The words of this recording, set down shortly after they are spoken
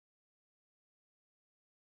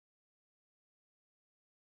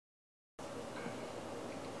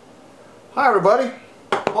Hi everybody,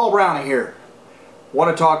 Paul Browning here. Want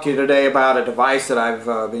to talk to you today about a device that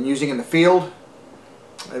I've been using in the field.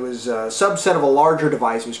 It was a subset of a larger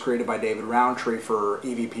device. It was created by David Rountree for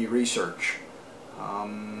EVP research.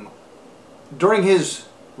 During his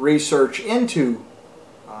research into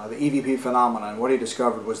the EVP phenomenon, what he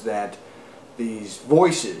discovered was that these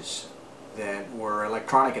voices that were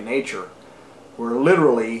electronic in nature were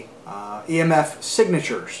literally EMF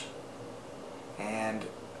signatures. And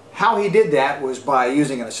how he did that was by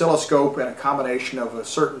using an oscilloscope and a combination of a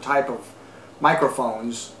certain type of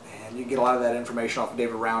microphones, and you can get a lot of that information off of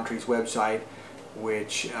David Rountree's website,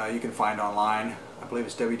 which you can find online. I believe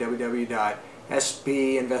it's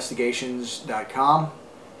www.spinvestigations.com,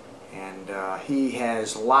 and he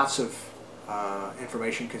has lots of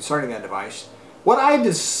information concerning that device. What I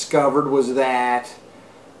discovered was that,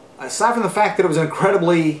 aside from the fact that it was an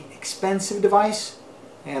incredibly expensive device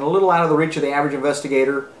and a little out of the reach of the average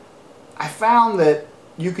investigator, I found that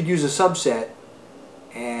you could use a subset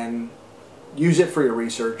and use it for your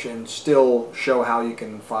research and still show how you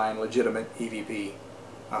can find legitimate EVP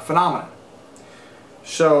phenomena.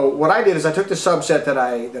 So what I did is I took the subset that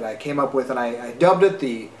I came up with, and I dubbed it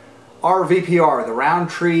the RVPR, the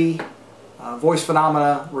Rountree Voice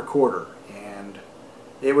Phenomena Recorder. And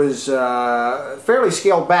it was fairly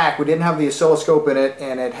scaled back. We didn't have the oscilloscope in it,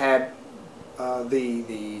 and it had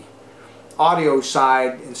the audio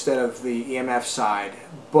side instead of the EMF side,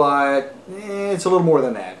 but it's a little more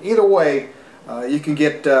than that. Either way, you can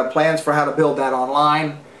get plans for how to build that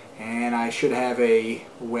online, and I should have a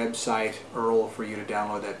website URL for you to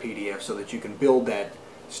download that PDF so that you can build that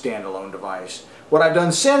standalone device. What I've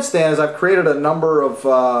done since then is I've created a number of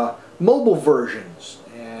mobile versions,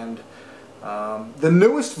 and the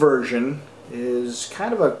newest version is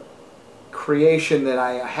kind of a creation that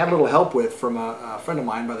I had a little help with from a friend of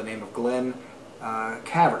mine by the name of Glenn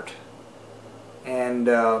Cavert. And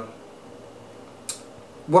what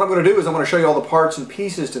I'm going to do is I'm going to show you all the parts and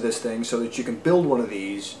pieces to this thing so that you can build one of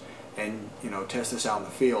these and, you know, test this out in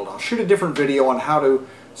the field. I'll shoot a different video on how to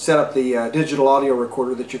set up the digital audio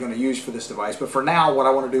recorder that you're going to use for this device, but for now what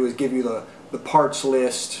I want to do is give you the parts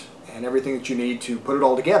list and everything that you need to put it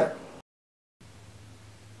all together.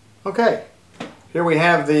 Okay, here we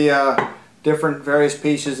have the different various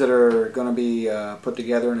pieces that are going to be put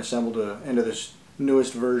together and assembled into this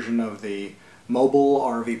newest version of the mobile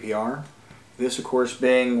RVPR. This, of course,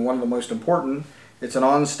 being one of the most important. It's an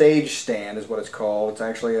on-stage stand is what it's called. It's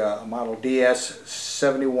actually a model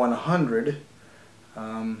DS7100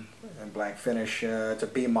 in black finish. It's a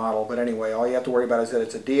B model, but anyway, all you have to worry about is that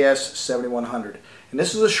it's a DS7100. And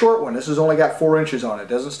this is a short one. This has only got 4 inches on it. It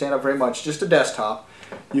doesn't stand up very much, just a desktop.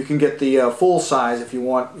 You can get the full size if you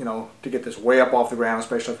want, you know, to get this way up off the ground,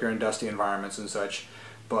 especially if you're in dusty environments and such.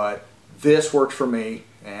 But this works for me,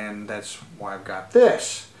 and that's why I've got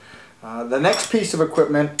this. The next piece of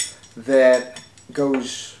equipment that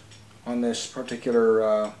goes on this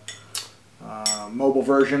particular mobile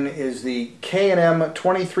version is the K&M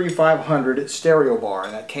 23500 stereo bar,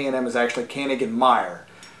 and that K&M is actually Koenig and Meyer.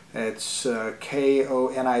 It's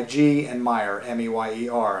K-O-N-I-G and Meyer,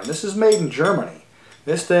 M-E-Y-E-R, and this is made in Germany.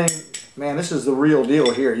 This thing, man, this is the real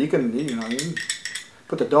deal here. You can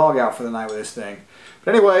put the dog out for the night with this thing.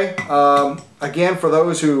 But anyway, again, for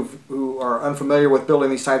those who are unfamiliar with building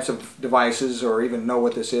these types of devices or even know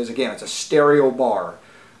what this is, again, it's a stereo bar.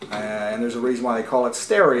 And there's a reason why they call it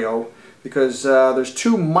stereo, because there's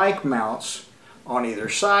 2 mic mounts on either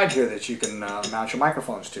side here that you can mount your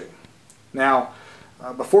microphones to. Now,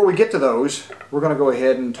 before we get to those, we're going to go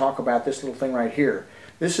ahead and talk about this little thing right here.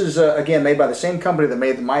 This is, again, made by the same company that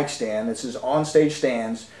made the mic stand. This is on-stage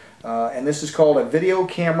stands, and this is called a video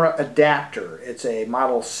camera adapter. It's a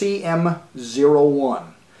model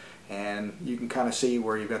CM01, and you can kind of see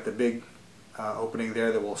where you've got the big opening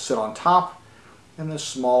there that will sit on top, and the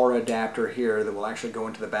smaller adapter here that will actually go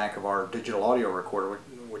into the back of our digital audio recorder,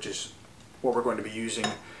 which is what we're going to be using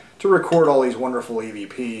to record all these wonderful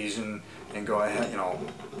EVPs and go ahead, you know,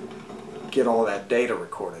 get all that data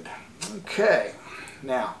recorded. Okay.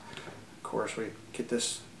 Now, of course, we get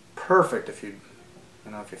this perfect if you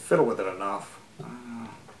fiddle with it enough.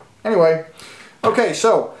 Anyway, okay,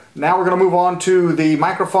 so now we're going to move on to the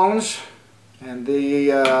microphones, and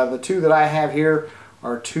the 2 that I have here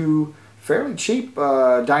are 2 fairly cheap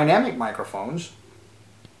dynamic microphones.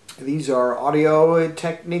 These are Audio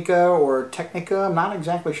Technica or Technica. I'm not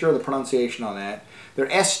exactly sure of the pronunciation on that. They're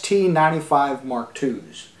ST95 Mark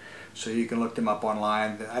IIs. So you can look them up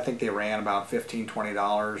online. I think they ran about $15,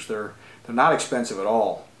 $20. They're not expensive at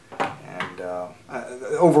all. And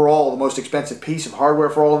overall, the most expensive piece of hardware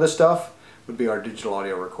for all of this stuff would be our digital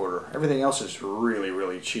audio recorder. Everything else is really,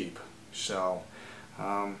 really cheap. So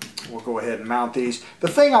we'll go ahead and mount these. The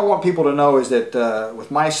thing I want people to know is that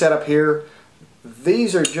with my setup here,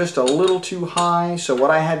 these are just a little too high, so what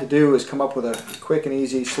I had to do is come up with a quick and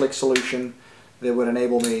easy, slick solution that would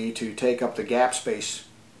enable me to take up the gap space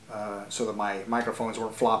so that my microphones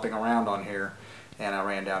weren't flopping around on here. And I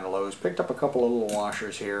ran down to Lowe's, picked up a couple of little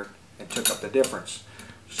washers here, and took up the difference.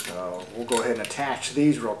 So we'll go ahead and attach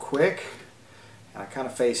these real quick. And I kind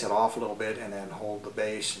of face it off a little bit and then hold the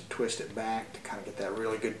base and twist it back to kind of get that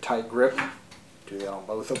really good tight grip. Do that on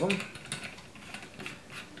both of them.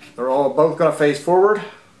 They're both going to face forward.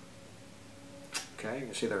 Okay, you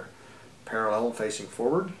can see they're parallel facing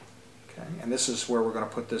forward. Okay, and this is where we're going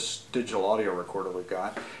to put this digital audio recorder we've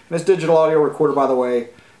got. And this digital audio recorder, by the way,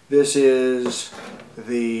 this is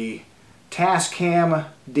the Tascam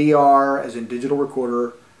DR, as in digital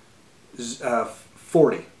recorder,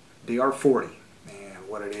 40, DR40. And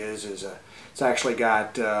what it is it's actually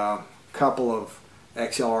got a couple of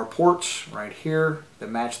XLR ports right here that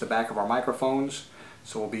match the back of our microphones.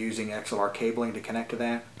 So we'll be using XLR cabling to connect to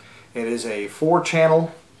that. It is a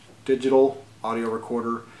 4-channel digital audio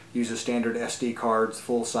recorder. Uses standard SD cards,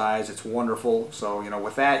 full size. It's wonderful. So, you know,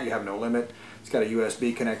 with that, you have no limit. It's got a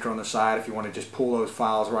USB connector on the side. If you want to just pull those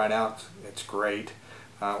files right out, it's great.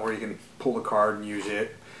 Or you can pull the card and use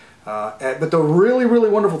it. But the really, really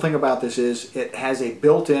wonderful thing about this is it has a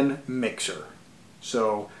built-in mixer.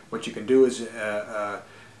 So what you can do is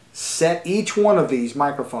set each one of these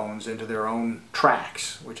microphones into their own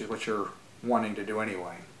tracks, which is what you're wanting to do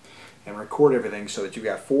anyway, and record everything so that you've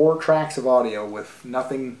got 4 tracks of audio with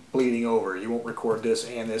nothing bleeding over. You won't record this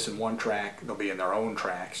and this in one track. They'll be in their own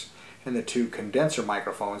tracks. And the 2 condenser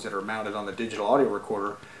microphones that are mounted on the digital audio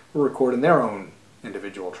recorder will record in their own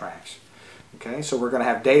individual tracks. Okay, so we're going to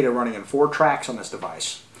have data running in 4 tracks on this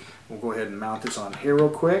device. We'll go ahead and mount this on here real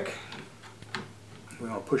quick. We're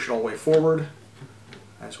going to push it all the way forward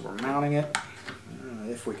as we're mounting it,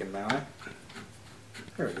 if we can mount it.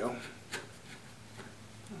 There we go.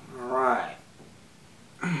 Alright.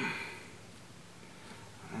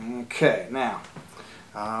 Okay, now,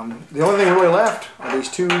 the only thing really left are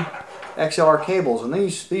these 2 XLR cables, and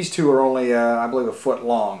these 2 are only, I believe, a foot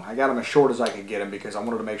long. I got them as short as I could get them because I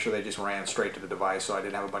wanted to make sure they just ran straight to the device so I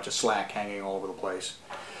didn't have a bunch of slack hanging all over the place.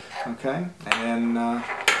 Okay, and then,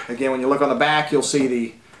 again, when you look on the back, you'll see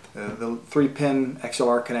the 3-pin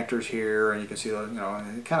XLR connectors here, and you can see, you know,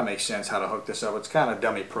 it kind of makes sense how to hook this up. It's kind of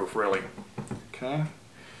dummy-proof, really. Okay,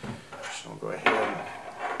 so we'll go ahead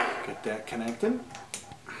and get that connected.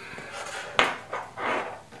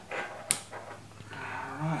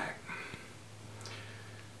 Alright,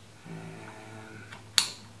 and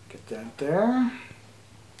get that there.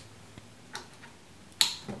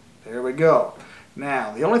 There we go.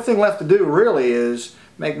 Now, the only thing left to do really is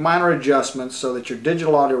make minor adjustments so that your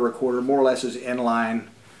digital audio recorder more or less is in line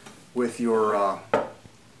with your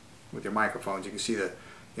microphones. You can see that,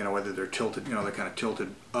 you know, whether they're tilted, you know, they're kind of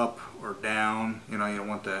tilted up or down. You know, you don't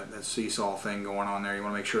want that seesaw thing going on there. You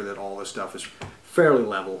want to make sure that all this stuff is fairly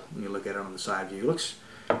level when you look at it on the side view. Looks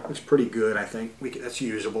pretty good, I think. That's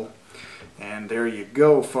usable. And there you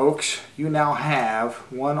go, folks. You now have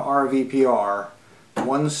one RVPR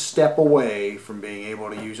one step away from being able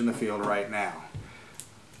to use in the field right now.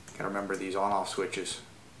 Got to remember these on-off switches.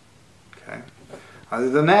 Okay. Other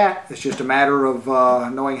than that, it's just a matter of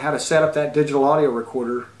knowing how to set up that digital audio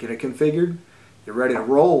recorder, get it configured, you're ready to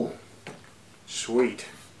roll. Sweet.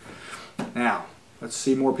 Now, let's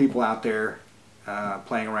see more people out there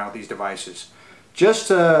playing around with these devices.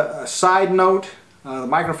 Just a side note, the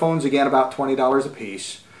microphones, again, about $20 a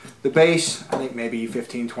piece. The bass, I think maybe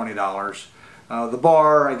 $15, $20. The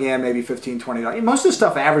bar, again, maybe $15, $20. Most of the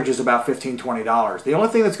stuff averages about $15, $20. The only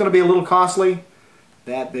thing that's going to be a little costly,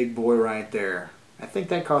 that big boy right there. I think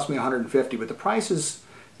that cost me $150, but the prices,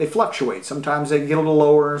 they fluctuate. Sometimes they get a little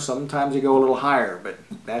lower, sometimes they go a little higher, but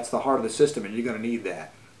that's the heart of the system, and you're going to need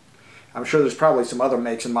that. I'm sure there's probably some other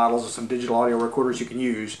makes and models of some digital audio recorders you can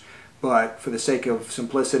use, but for the sake of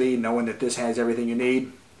simplicity, knowing that this has everything you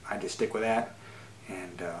need, I just stick with that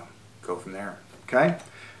and go from there. Okay?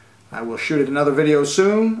 I will shoot another video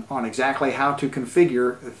soon on exactly how to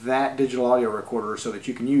configure that digital audio recorder so that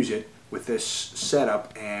you can use it with this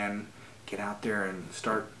setup and get out there and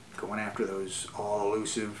start going after those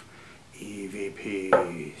all-elusive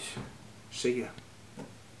EVPs. See ya.